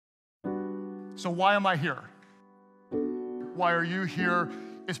So why am I here? Why are you here?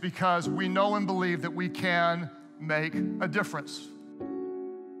 It's because we know and believe that we can make a difference.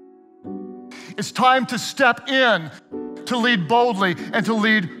 It's time to step in, to lead boldly and to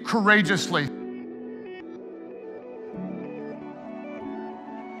lead courageously.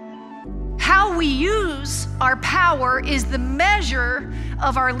 How we use our power is the measure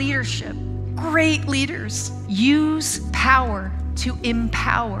of our leadership. Great leaders use power to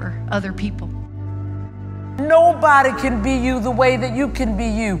empower other people. Nobody can be you the way that you can be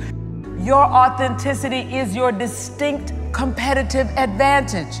you. Your authenticity is your distinct competitive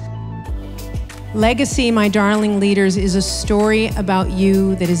advantage. Legacy, my darling leaders, is a story about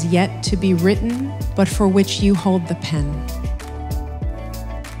you that is yet to be written, but for which you hold the pen.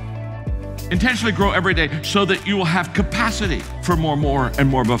 Intentionally grow every day so that you will have capacity for more, and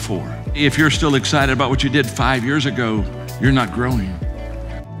more before. If you're still excited about what you did 5 years ago, you're not growing.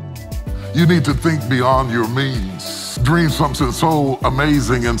 You need to think beyond your means. Dream something so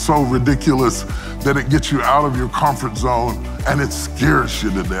amazing and so ridiculous that it gets you out of your comfort zone and it scares you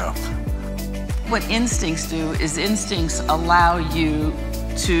to death. What instincts do is instincts allow you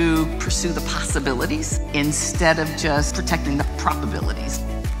to pursue the possibilities instead of just protecting the probabilities.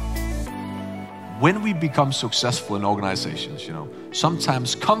 When we become successful in organizations,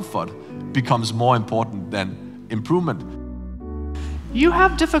 sometimes comfort becomes more important than improvement. You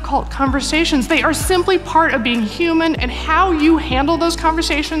have difficult conversations. They are simply part of being human, and how you handle those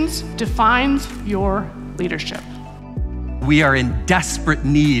conversations defines your leadership. We are in desperate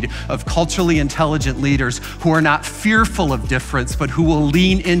need of culturally intelligent leaders who are not fearful of difference, but who will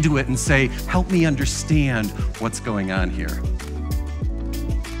lean into it and say, help me understand what's going on here.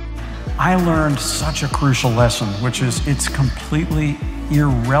 I learned such a crucial lesson, which is it's completely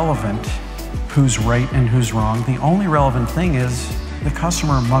irrelevant who's right and who's wrong. The only relevant thing is the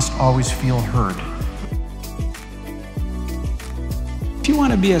customer must always feel heard. If you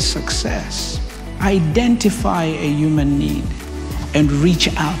want to be a success, identify a human need and reach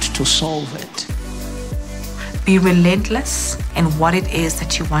out to solve it. Be relentless in what it is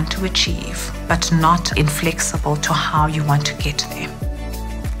that you want to achieve, but not inflexible to how you want to get there.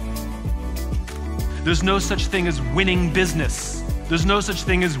 There's no such thing as winning business. There's no such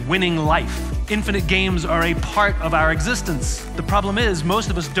thing as winning life. Infinite games are a part of our existence. The problem is, most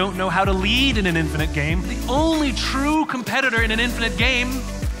of us don't know how to lead in an infinite game. The only true competitor in an infinite game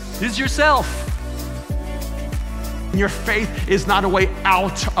is yourself. Your faith is not a way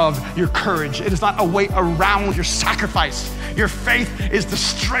out of your courage. It is not a way around your sacrifice. Your faith is the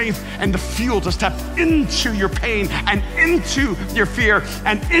strength and the fuel to step into your pain and into your fear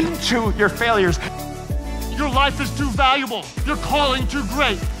and into your failures. Your life is too valuable. Your calling too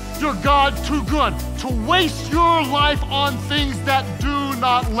great. Your God too good to waste your life on things that do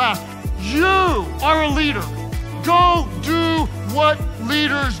not last. You are a leader. Go do what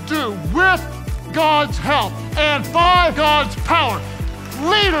leaders do with God's help and by God's power.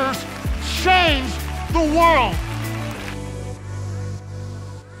 Leaders change the world.